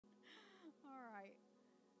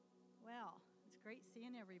great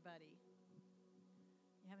seeing everybody.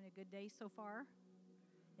 You having a good day so far?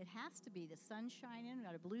 It has to be. The sun's shining. We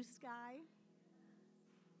got a blue sky.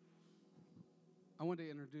 I want to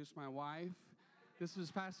introduce my wife. This is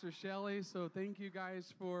Pastor Shelley, so thank you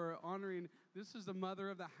guys for honoring. This is the mother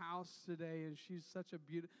of the house today, and she's such a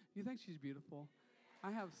beautiful. You think she's beautiful?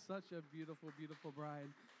 I have such a beautiful, beautiful bride.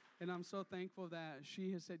 And I'm so thankful that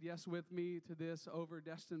she has said yes with me to this over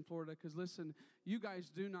Destin, Florida. Because listen, you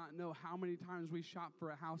guys do not know how many times we shopped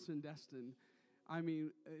for a house in Destin. I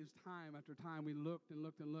mean, it was time after time. We looked and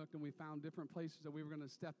looked and looked, and we found different places that we were going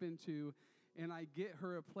to step into. And I get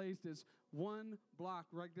her a place that's one block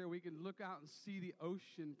right there. We can look out and see the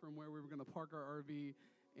ocean from where we were going to park our RV.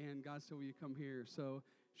 And God said, will you come here? So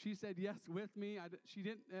she said yes with me. She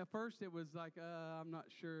didn't, at first it was like, I'm not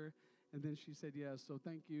sure. And then she said yes. So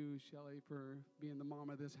thank you, Shelley, for being the mom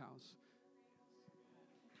of this house.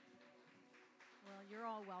 Well, you're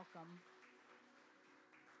all welcome.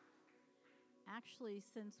 Actually,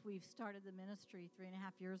 since we've started the ministry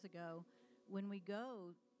 3.5 years ago, when we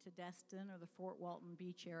go to Destin or the Fort Walton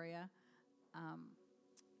Beach area,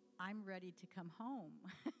 I'm ready to come home.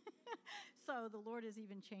 So the Lord has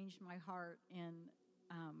even changed my heart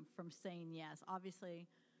from saying yes. Obviously,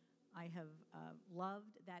 I have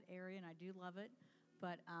loved that area, and I do love it,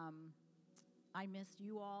 but I miss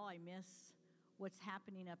you all. I miss what's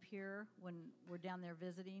happening up here when we're down there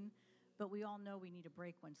visiting, but we all know we need a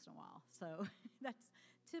break once in a while, so that's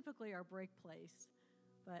typically our break place.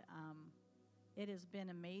 But it has been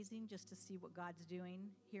amazing just to see what God's doing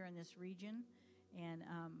here in this region, and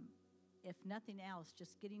if nothing else,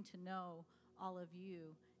 just getting to know all of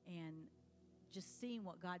you and just seeing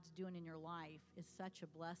what God's doing in your life is such a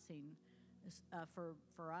blessing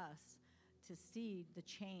for us to see the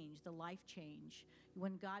change, the life change.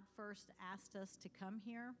 When God first asked us to come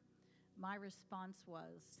here, my response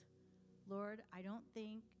was, Lord, I don't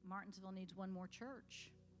think Martinsville needs one more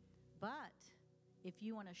church. But if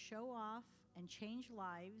you want to show off and change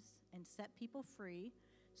lives and set people free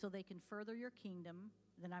so they can further your kingdom,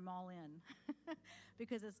 then I'm all in.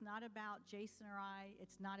 Because it's not about Jason or I.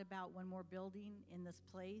 It's not about one more building in this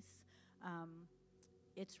place.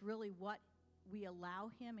 It's really what we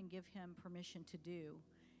allow him and give him permission to do.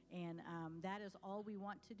 And that is all we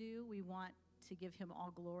want to do. We want to give him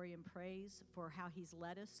all glory and praise for how he's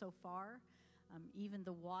led us so far. Even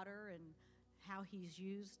the water and how he's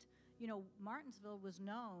used. You know, Martinsville is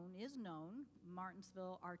known,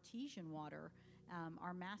 Martinsville artesian water.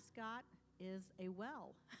 Our mascot is a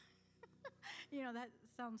well. You know, that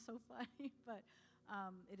sounds so funny, but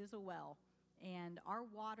it is a well. And our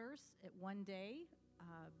waters at one day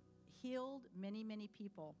healed many, many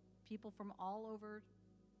people. People from all over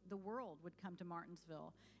the world would come to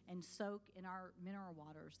Martinsville and soak in our mineral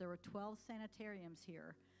waters. There were 12 sanitariums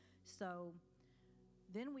here. So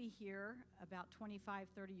then we hear about 25,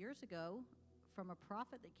 30 years ago from a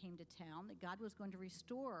prophet that came to town that God was going to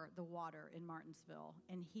restore the water in Martinsville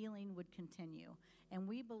and healing would continue. And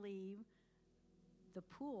we believe the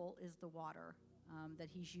pool is the water that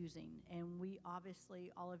he's using. And we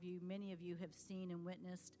obviously, many of you have seen and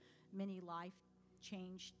witnessed many life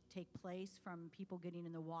change take place from people getting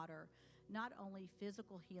in the water. Not only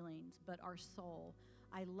physical healings, but our soul.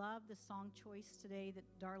 I love the song choice today that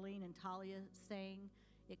Darlene and Talia sang.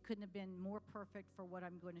 It couldn't have been more perfect for what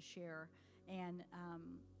I'm going to share. And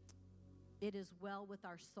it is well with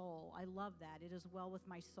our soul. I love that. It is well with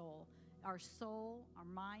my soul. Our soul, our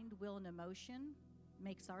mind, will, and emotion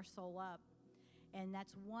makes our soul up. And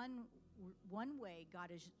that's one way God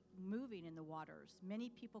is moving in the waters. Many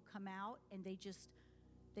people come out and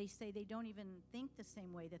they say they don't even think the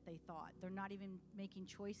same way that they thought. They're not even making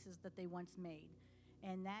choices that they once made.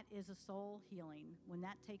 And that is a soul healing. When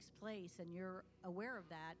that takes place and you're aware of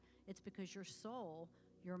that, it's because your soul,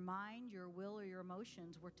 your mind, your will, or your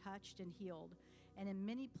emotions were touched and healed. And in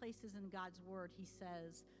many places in God's word, he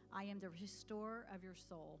says, I am the restorer of your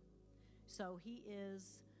soul. So he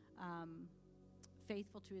is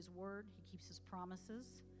faithful to his word. He keeps his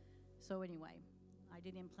promises. So anyway, I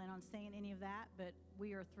didn't even plan on saying any of that, but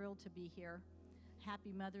we are thrilled to be here.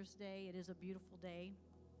 Happy Mother's Day. It is a beautiful day.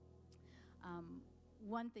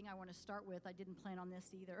 One thing I want to start with, I didn't plan on this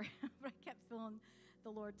either, but I kept feeling the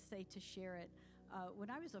Lord say to share it. When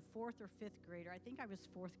I was a 4th or 5th grader, I think I was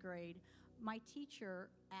 4th grade, my teacher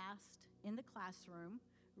asked in the classroom,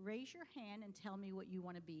 raise your hand and tell me what you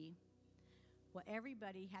want to be. Well,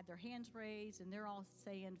 everybody had their hands raised, and they're all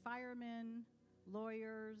saying firemen,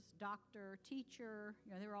 lawyers, doctor, teacher.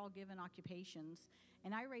 You know, they were all given occupations.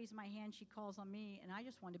 And I raised my hand, she calls on me, and I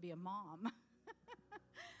just wanted to be a mom.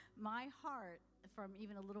 My heart, from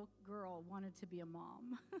even a little girl, wanted to be a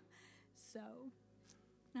mom. So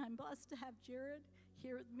I'm blessed to have Jared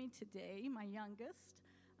here with me today, my youngest.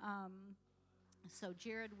 So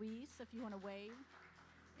Jared Weiss, if you want to wave.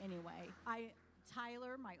 Anyway,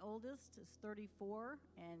 Tyler, my oldest, is 34,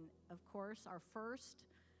 and of course, our first,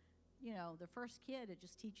 the first kid, it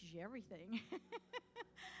just teaches you everything.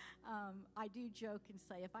 I do joke and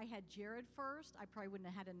say if I had Jared first, I probably wouldn't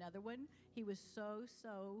have had another one. He was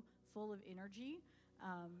so full of energy,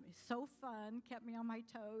 so fun, kept me on my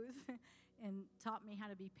toes, and taught me how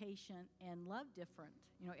to be patient and love different.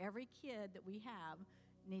 Every kid that we have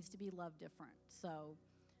needs to be loved different. So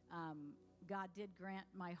God did grant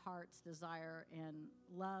my heart's desire and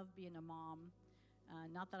love being a mom.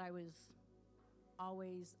 Not that I was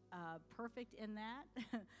always perfect in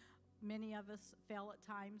that. Many of us fail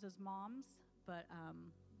at times as moms, but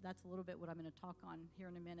that's a little bit what I'm going to talk on here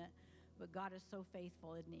in a minute. But God is so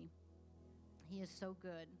faithful, isn't He? He is so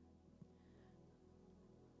good.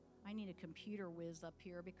 I need a computer whiz up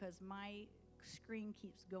here because my screen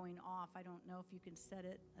keeps going off. I don't know if you can set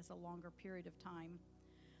it as a longer period of time.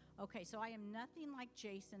 Okay, so I am nothing like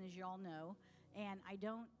Jason, as you all know, and I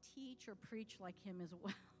don't teach or preach like him as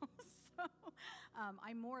well. So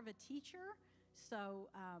I'm more of a teacher. So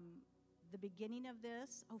the beginning of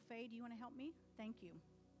this, Faye, do you want to help me? Thank you.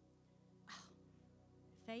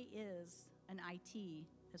 Faye is an IT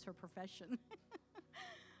as her profession.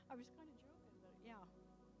 I was kind of joking, but yeah,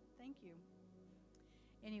 thank you.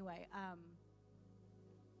 Anyway, I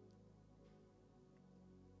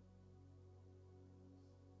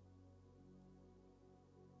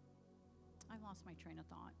lost my train of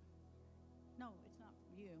thought. No, it's not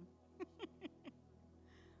you.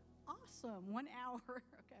 Awesome, 1 hour.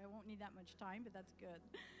 Okay, I won't need that much time, but that's good.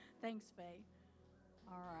 Thanks, Faye.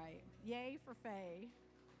 All right, yay for Faye.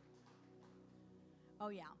 Oh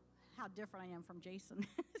yeah, how different I am from Jason.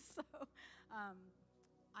 So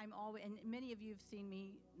I'm always, and many of you have seen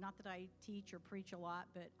me, not that I teach or preach a lot,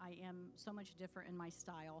 but I am so much different in my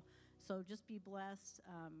style. So just be blessed.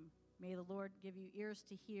 May the Lord give you ears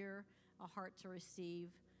to hear, a heart to receive,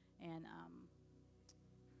 and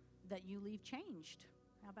that you leave changed.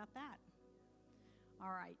 How about that?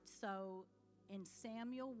 All right, so in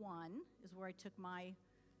Samuel 1 is where I took my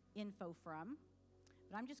info from.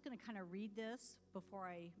 But I'm just going to kind of read this before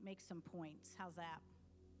I make some points. How's that?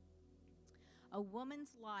 A woman's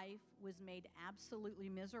life was made absolutely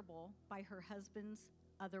miserable by her husband's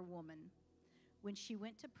other woman. When she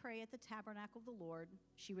went to pray at the tabernacle of the Lord,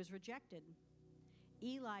 she was rejected.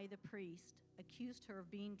 Eli the priest accused her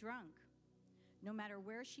of being drunk. No matter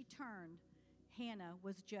where she turned, Hannah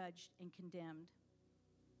was judged and condemned.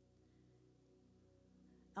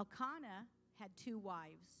 Elkanah had 2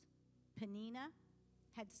 wives. Peninnah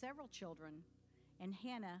had several children, and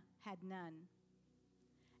Hannah had none.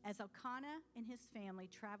 As Elkanah and his family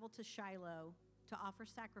traveled to Shiloh to offer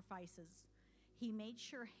sacrifices, he made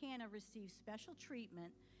sure Hannah received special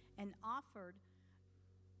treatment and offered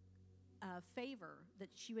a favor that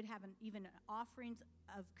she would have even offerings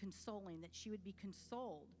of consoling, that she would be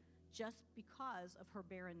consoled just because of her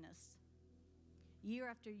barrenness. Year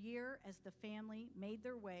after year, as the family made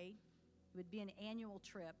their way, it would be an annual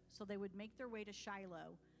trip, so they would make their way to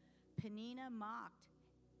Shiloh. Peninnah mocked,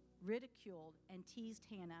 ridiculed, and teased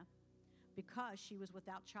Hannah because she was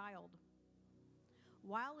without child.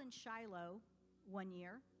 While in Shiloh one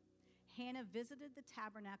year, Hannah visited the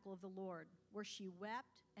tabernacle of the Lord, where she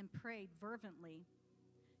wept and prayed fervently.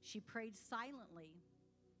 She prayed silently,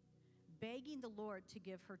 begging the Lord to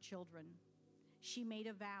give her children. She made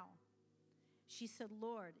a vow. She said,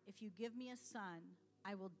 "Lord, if you give me a son,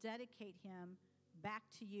 I will dedicate him back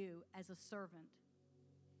to you as a servant."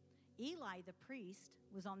 Eli, the priest,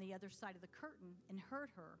 was on the other side of the curtain and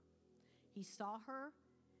heard her. He saw her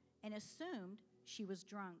and assumed she was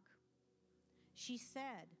drunk. She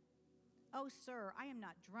said, "Oh, sir, I am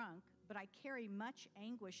not drunk, but I carry much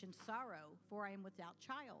anguish and sorrow, for I am without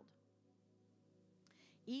child."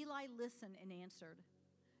 Eli listened and answered,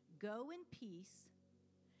 "Go in peace,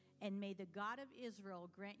 and may the God of Israel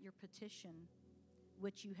grant your petition,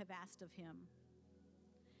 which you have asked of him."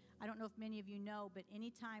 I don't know if many of you know, but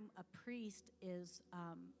anytime a priest is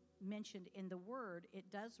mentioned in the word, it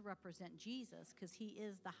does represent Jesus because he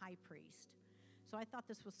is the high priest. So I thought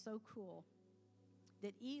this was so cool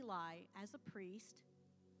that Eli, as a priest,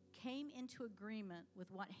 came into agreement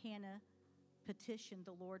with what Hannah petitioned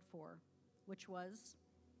the Lord for, which was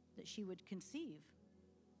that she would conceive.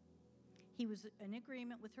 He was in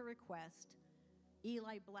agreement with her request.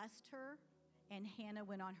 Eli blessed her, and Hannah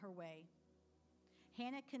went on her way.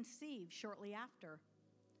 Hannah conceived shortly after.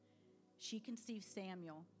 She conceived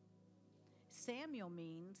Samuel. Samuel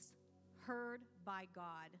means heard by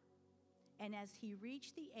God. And as he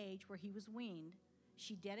reached the age where he was weaned,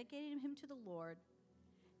 she dedicated him to the Lord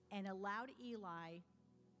and allowed Eli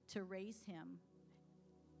to raise him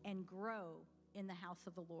and grow in the house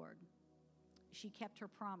of the Lord. She kept her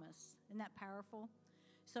promise. Isn't that powerful?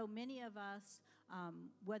 So many of us,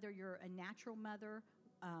 whether you're a natural mother,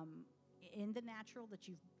 in the natural that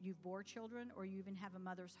you've bore children, or you even have a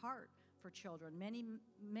mother's heart for children.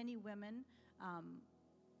 Many women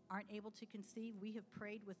aren't able to conceive. We have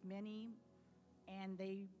prayed with many, and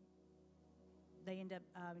they end up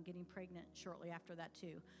getting pregnant shortly after that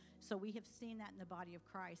too. So we have seen that in the body of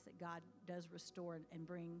Christ, that God does restore and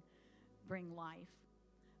bring life.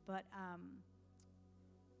 But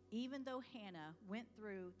even though Hannah went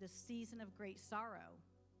through the season of great sorrow,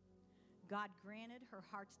 God granted her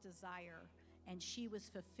heart's desire, and she was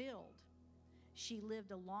fulfilled. She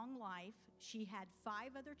lived a long life. She had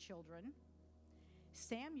 5 other children.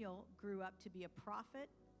 Samuel grew up to be a prophet.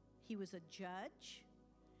 He was a judge,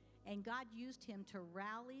 and God used him to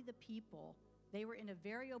rally the people. They were in a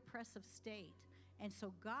very oppressive state, and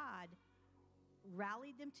so God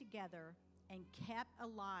rallied them together and kept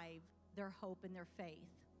alive their hope and their faith.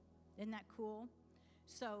 Isn't that cool?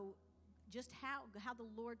 So just how the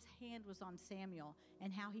Lord's hand was on Samuel,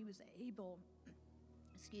 and how he was able,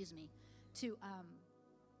 to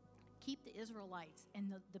keep the Israelites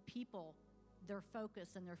and the people, their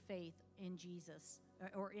focus and their faith in Jesus,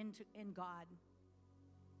 or in God.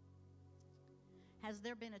 Has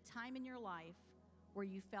there been a time in your life where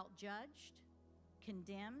you felt judged,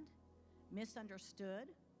 condemned, misunderstood,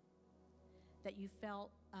 that you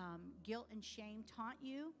felt guilt and shame taunt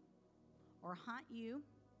you or haunt you,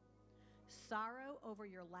 sorrow over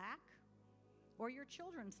your lack or your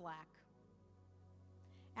children's lack?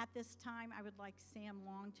 At this time, I would like Sam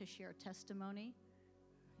Long to share a testimony.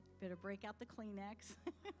 Better break out the Kleenex.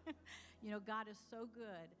 You know, God is so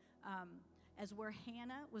good. As where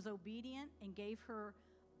Hannah was obedient and gave her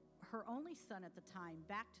only son at the time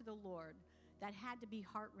back to the Lord, that had to be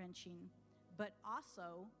heart-wrenching, but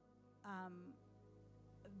also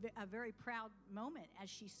a very proud moment as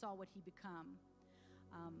she saw what he become.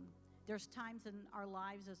 There's times in our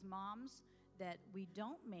lives as moms that we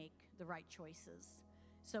don't make the right choices.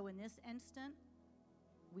 So in this instant,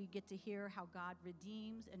 we get to hear how God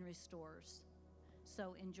redeems and restores.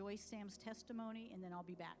 So enjoy Sam's testimony, and then I'll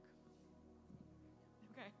be back.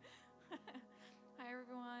 Okay. Hi,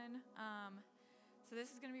 everyone. So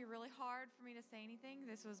this is going to be really hard for me to say anything.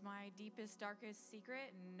 This was my deepest, darkest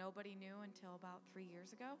secret, and nobody knew until about 3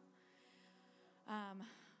 years ago.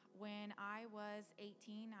 When I was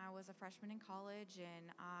 18, I was a freshman in college,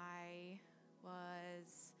 and I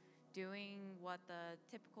was doing what the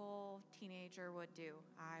typical teenager would do.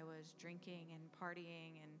 I was drinking and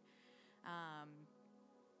partying and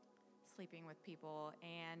sleeping with people,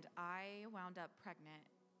 and I wound up pregnant.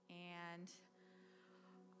 And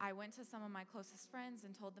I went to some of my closest friends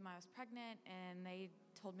and told them I was pregnant, and they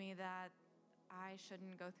told me that I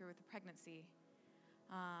shouldn't go through with the pregnancy.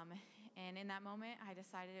 And in that moment, I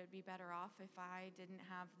decided it would be better off if I didn't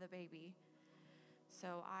have the baby.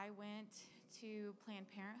 So I went to Planned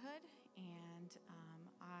Parenthood, and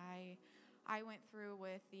I went through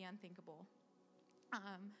with the unthinkable.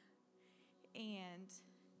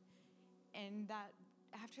 And that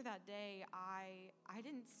after that day, I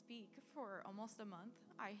didn't speak for almost a month.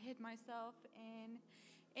 I hid myself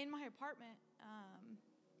in my apartment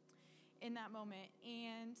in that moment.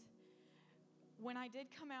 And when I did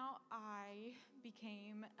come out, I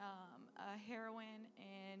became a heroin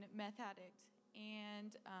and meth addict,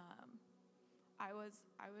 and I was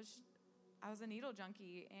a needle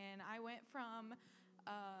junkie, and I went from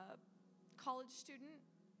a college student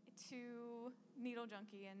to needle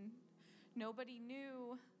junkie, and nobody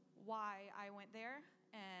knew why I went there.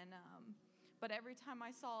 And but every time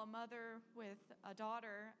I saw a mother with a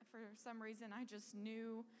daughter, for some reason I just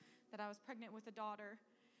knew that I was pregnant with a daughter.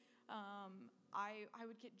 I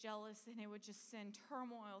would get jealous, and it would just send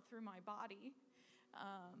turmoil through my body.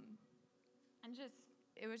 And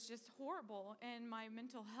it was just horrible, and my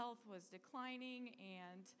mental health was declining,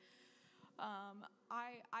 and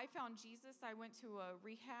I found Jesus. I went to a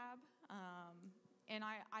rehab, and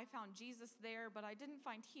I found Jesus there, but I didn't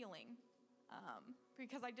find healing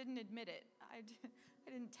because I didn't admit it. I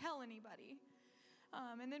didn't tell anybody.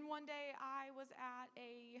 And then one day I was at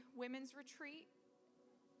a women's retreat,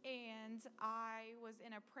 and I was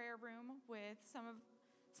in a prayer room with some of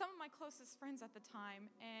my closest friends at the time,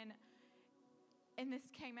 and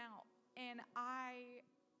this came out, and I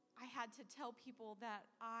had to tell people that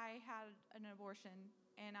I had an abortion,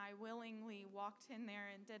 and I willingly walked in there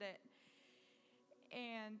and did it.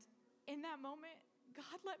 And in that moment,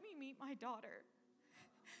 God let me meet my daughter.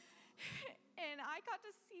 And I got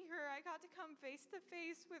to see her. I got to come face to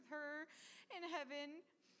face with her in heaven.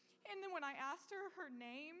 And then when I asked her her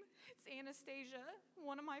name, it's Anastasia.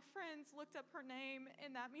 One of my friends looked up her name,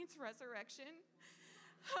 and that means resurrection.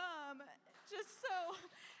 Just so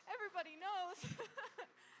everybody knows.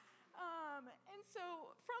 And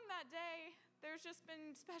so from that day, there's just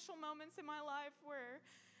been special moments in my life where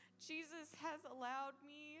Jesus has allowed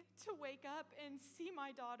me to wake up and see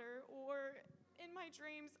my daughter, or in my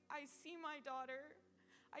dreams, I see my daughter.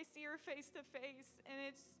 I see her face to face, and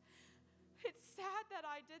it's sad that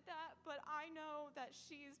I did that, but I know that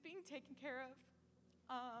she is being taken care of.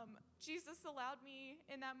 Jesus allowed me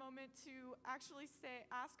in that moment to actually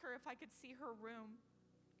ask her if I could see her room.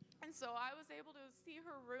 And so I was able to see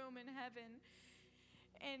her room in heaven,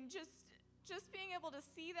 and just being able to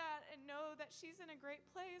see that and know that she's in a great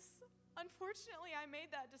place. Unfortunately, I made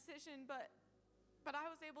that decision, but I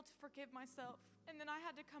was able to forgive myself. And then I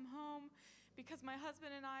had to come home because my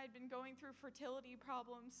husband and I had been going through fertility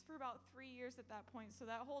problems for about 3 years at that point. So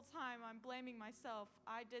that whole time I'm blaming myself.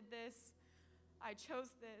 I did this. I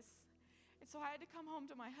chose this. And so I had to come home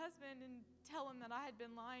to my husband and tell him that I had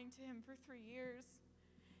been lying to him for 3 years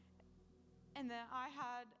and that I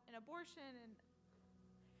had an abortion, and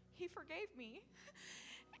he forgave me.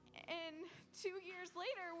 And 2 years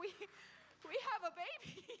later, we have a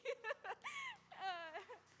baby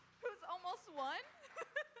who's almost 1.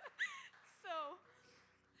 So,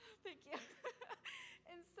 thank you.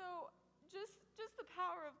 And so, just the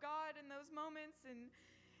power of God in those moments, and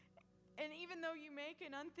even though you make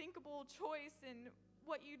an unthinkable choice and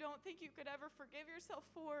what you don't think you could ever forgive yourself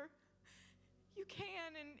for, you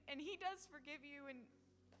can, and He does forgive you, and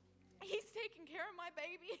He's taking care of my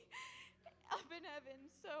baby up in heaven.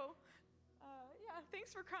 So, yeah,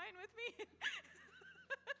 thanks for crying with me and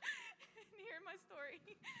hearing my story.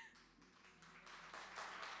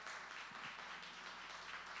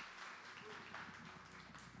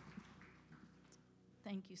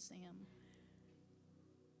 Thank you, Sam.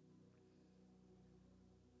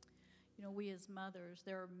 You know, we as mothers,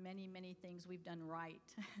 there are many, many things we've done right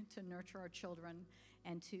to nurture our children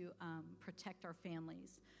and to protect our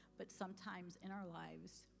families. But sometimes in our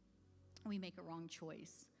lives, we make a wrong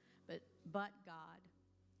choice. But God,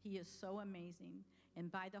 He is so amazing.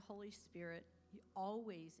 And by the Holy Spirit, He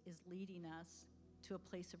always is leading us to a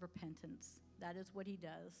place of repentance. That is what He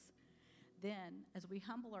does. Then, as we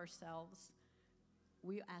humble ourselves,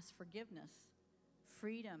 we ask forgiveness.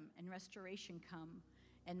 Freedom and restoration come.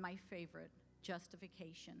 And my favorite,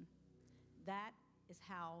 justification. That is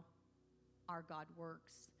how our God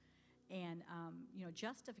works. And,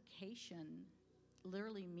 justification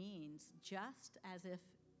literally means just as if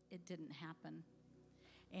it didn't happen.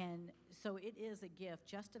 And so it is a gift.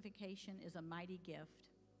 Justification is a mighty gift.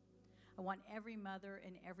 I want every mother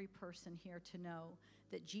and every person here to know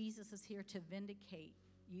that Jesus is here to vindicate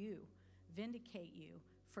you,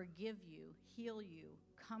 forgive you, heal you,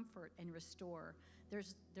 comfort, and restore.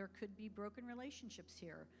 There could be broken relationships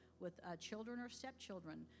here with children or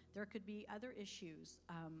stepchildren. There could be other issues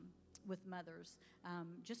with mothers.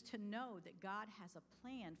 Just to know that God has a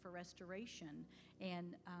plan for restoration,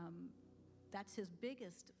 and that's His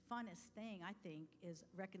biggest, funnest thing, I think, is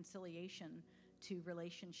reconciliation to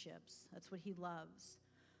relationships. That's what He loves.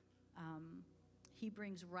 He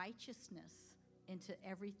brings righteousness into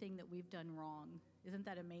everything that we've done wrong. Isn't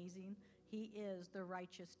that amazing? He is the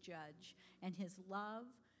righteous judge, and His love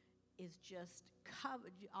is just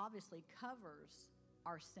obviously covers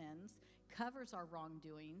our sins, covers our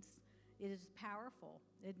wrongdoings. It is powerful,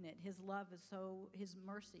 isn't it? His love is His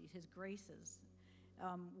mercies, His graces.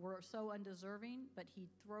 We're so undeserving, but He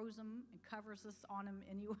throws them and covers us on them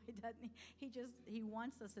anyway, doesn't He? He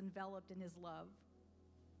wants us enveloped in His love.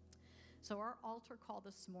 So our altar call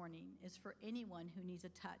this morning is for anyone who needs a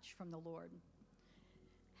touch from the Lord.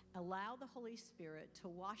 Allow the Holy Spirit to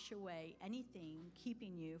wash away anything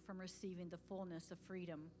keeping you from receiving the fullness of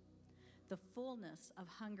freedom, the fullness of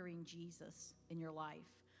hungering Jesus in your life.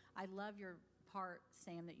 I love your part,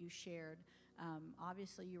 Sam, that you shared.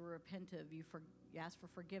 Obviously, you were repentive. You asked for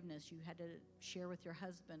forgiveness. You had to share with your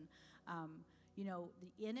husband.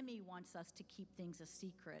 The enemy wants us to keep things a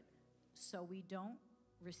secret so we don't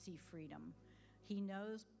receive freedom. He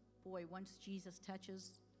knows, boy, once Jesus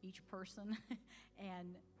touches each person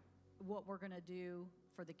and what we're going to do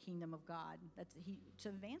for the kingdom of God, to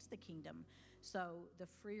advance the kingdom. So the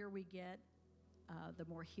freer we get, the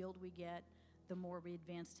more healed we get, the more we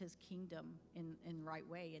advance His kingdom in the right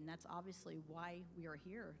way. And that's obviously why we are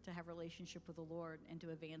here, to have a relationship with the Lord and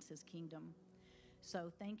to advance His kingdom.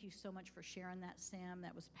 So thank you so much for sharing that, Sam.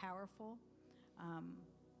 That was powerful.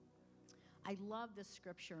 I love this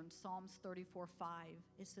scripture in Psalms 34:5.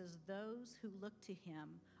 It says, "Those who look to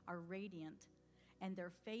him are radiant, and their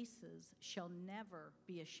faces shall never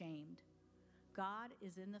be ashamed." God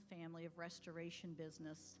is in the family of restoration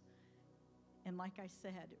business. And like I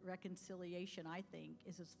said, reconciliation, I think,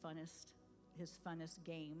 is his funnest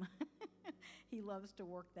game. He loves to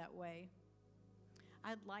work that way.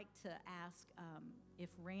 I'd like to ask if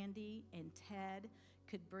Randy and Ted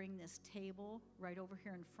could bring this table right over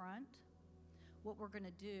here in front. What we're going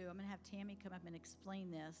to do, I'm going to have Tammy come up and explain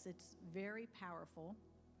this. It's very powerful.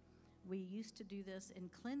 We used to do this in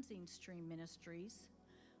Cleansing Stream Ministries,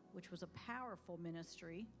 which was a powerful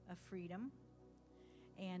ministry of freedom.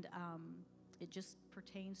 And it just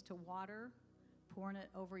pertains to water, pouring it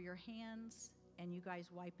over your hands, and you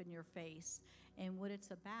guys wiping your face. And what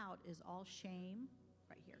it's about is all shame,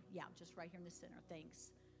 right here. Yeah, just right here in the center.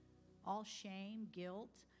 Thanks. All shame,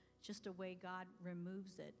 guilt, just a way God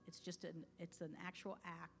removes it. It's an actual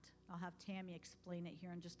act. I'll have Tammy explain it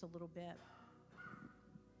here in just a little bit.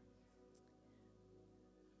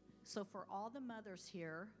 So for all the mothers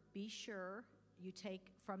here, be sure you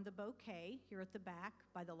take from the bouquet here at the back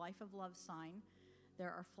by the Life of Love sign, there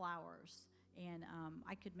are flowers. And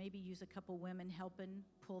I could maybe use a couple women helping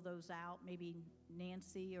pull those out, maybe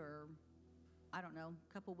Nancy or, I don't know,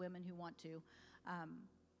 a couple women who want to.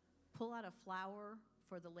 Pull out a flower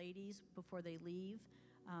for the ladies before they leave.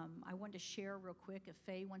 I wanted to share real quick if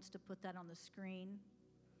Faye wants to put that on the screen.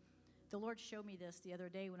 The Lord showed me this the other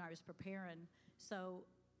day when I was preparing. So,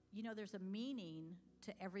 there's a meaning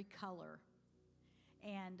to every color.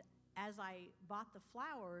 And as I bought the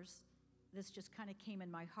flowers, this just kind of came in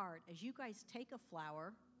my heart. As you guys take a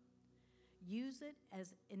flower, use it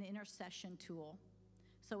as an intercession tool.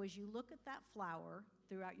 So as you look at that flower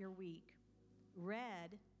throughout your week,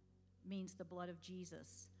 red means the blood of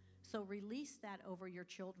Jesus. So release that over your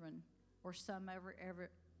children or some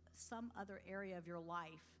other area of your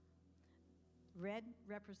life. Red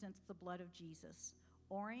represents the blood of Jesus.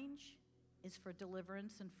 Orange is for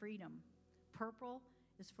deliverance and freedom. Purple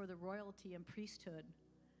is for the royalty and priesthood.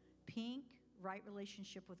 Pink, right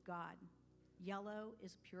relationship with God. Yellow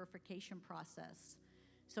is purification process.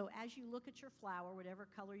 So as you look at your flower, whatever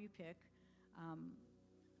color you pick,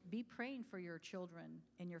 be praying for your children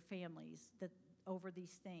and your families over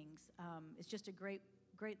these things. It's just a great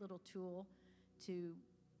little tool to,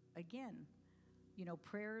 again,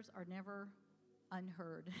 prayers are never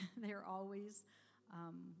unheard. They're always,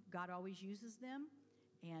 God always uses them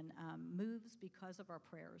and moves because of our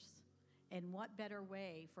prayers. And what better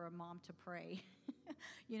way for a mom to pray?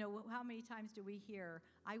 How many times do we hear,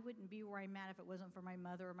 I wouldn't be where I'm at if it wasn't for my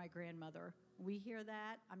mother or my grandmother? We hear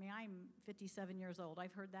that. I mean, I'm 57 years old.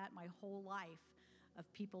 I've heard that my whole life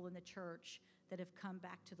of people in the church that have come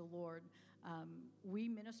back to the Lord. We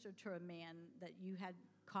ministered to a man that you had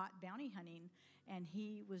caught bounty hunting, and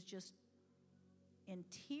he was just in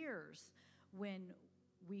tears when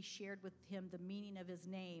we shared with him the meaning of his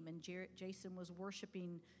name, and Jason was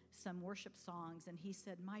worshiping some worship songs, and he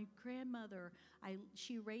said, my grandmother,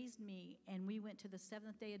 she raised me, and we went to the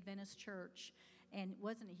Seventh-day Adventist church, and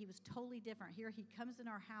he was totally different. Here he comes in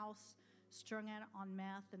our house strung out on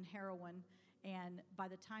meth and heroin, and by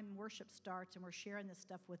the time worship starts and we're sharing this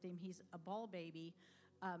stuff with him, he's a ball baby,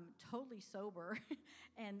 totally sober,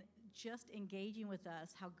 and just engaging with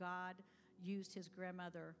us how God used his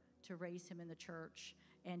grandmother to raise him in the church,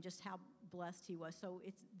 and just how blessed he was. So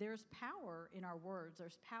there's power in our words.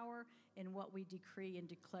 There's power in what we decree and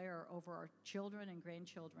declare over our children and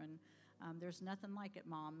grandchildren. There's nothing like it,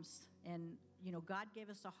 moms. And, God gave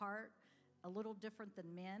us a heart a little different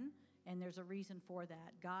than men, and there's a reason for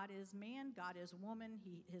that. God is man, God is woman.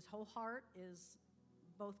 His whole heart is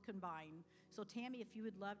both combined. So, Tammy, if you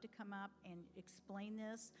would love to come up and explain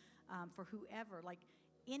this for whoever, like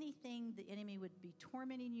anything the enemy would be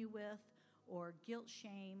tormenting you with, or guilt,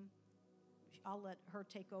 shame, I'll let her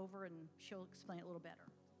take over and she'll explain it a little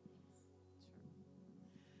better.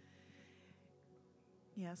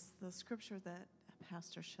 Yes, the scripture that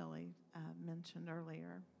Pastor Shelley mentioned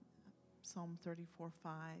earlier, Psalm 34:5,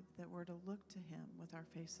 that we're to look to him with our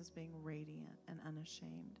faces being radiant and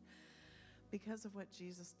unashamed. Because of what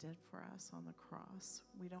Jesus did for us on the cross,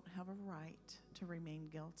 we don't have a right to remain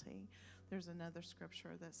guilty. There's another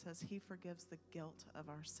scripture that says he forgives the guilt of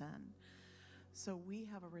our sin. So we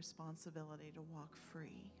have a responsibility to walk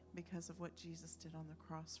free because of what Jesus did on the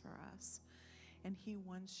cross for us. And he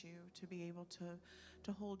wants you to be able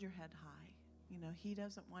to hold your head high. He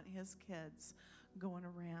doesn't want his kids going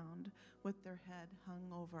around with their head hung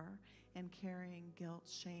over and carrying guilt,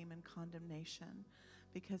 shame, and condemnation,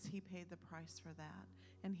 because he paid the price for that.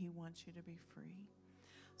 and He wants you to be free.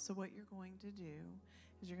 So what you're going to do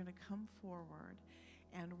is you're going to come forward,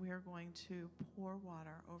 and we're going to pour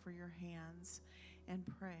water over your hands and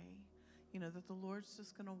pray, that the Lord's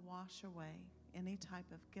just going to wash away any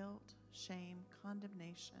type of guilt, shame,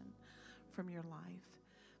 condemnation from your life.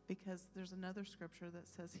 Because there's another scripture that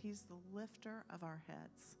says He's the lifter of our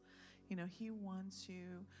heads. He wants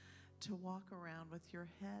you to walk around with your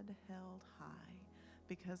head held high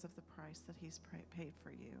because of the price that He's paid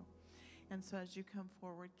for you. And so as you come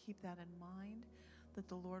forward, keep that in mind, that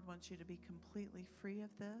the Lord wants you to be completely free of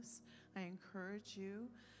this. I encourage you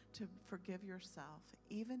to forgive yourself,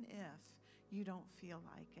 even if you don't feel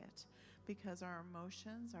like it, because our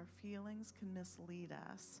emotions, our feelings can mislead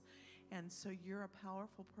us. And so you're a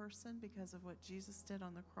powerful person because of what Jesus did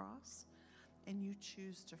on the cross, and you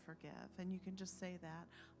choose to forgive. And you can just say that,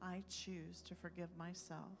 I choose to forgive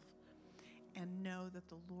myself, and know that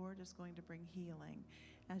the Lord is going to bring healing.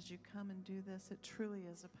 As you come and do this, it truly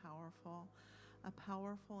is a powerful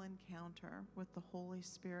encounter with the Holy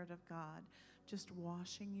Spirit of God, just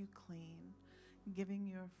washing you clean, giving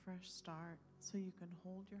you a fresh start so you can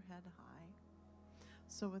hold your head high.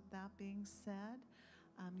 So with that being said,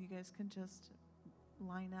 you guys can just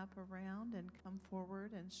line up around and come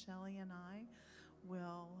forward, and Shelley and I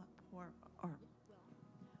will pour.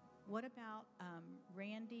 What about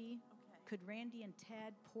Randy? Okay. Could Randy and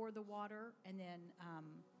Ted pour the water, and then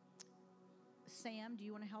Sam, do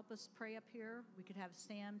you want to help us pray up here? We could have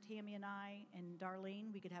Sam, Tammy, and I, and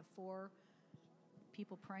Darlene. We could have 4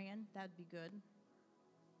 people praying. That'd be good.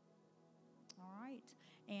 All right.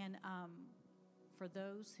 And for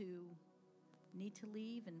those who need to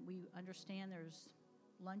leave, and we understand there's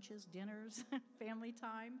lunches, dinners, family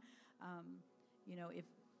time,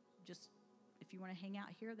 if you want to hang out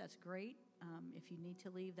here, that's great. If you need to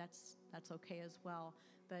leave, that's okay as well.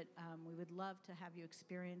 But we would love to have you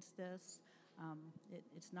experience this.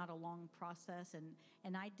 It's not a long process,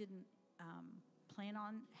 and I didn't plan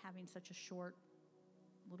on having such a short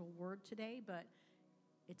little word today, but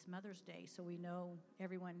it's Mother's Day, so we know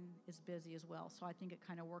everyone is busy as well. So I think it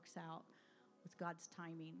kind of works out with God's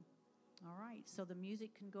timing. All right, so the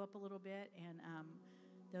music can go up a little bit, and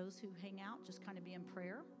those who hang out, just kind of be in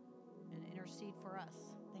prayer and intercede for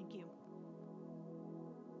us. Thank you.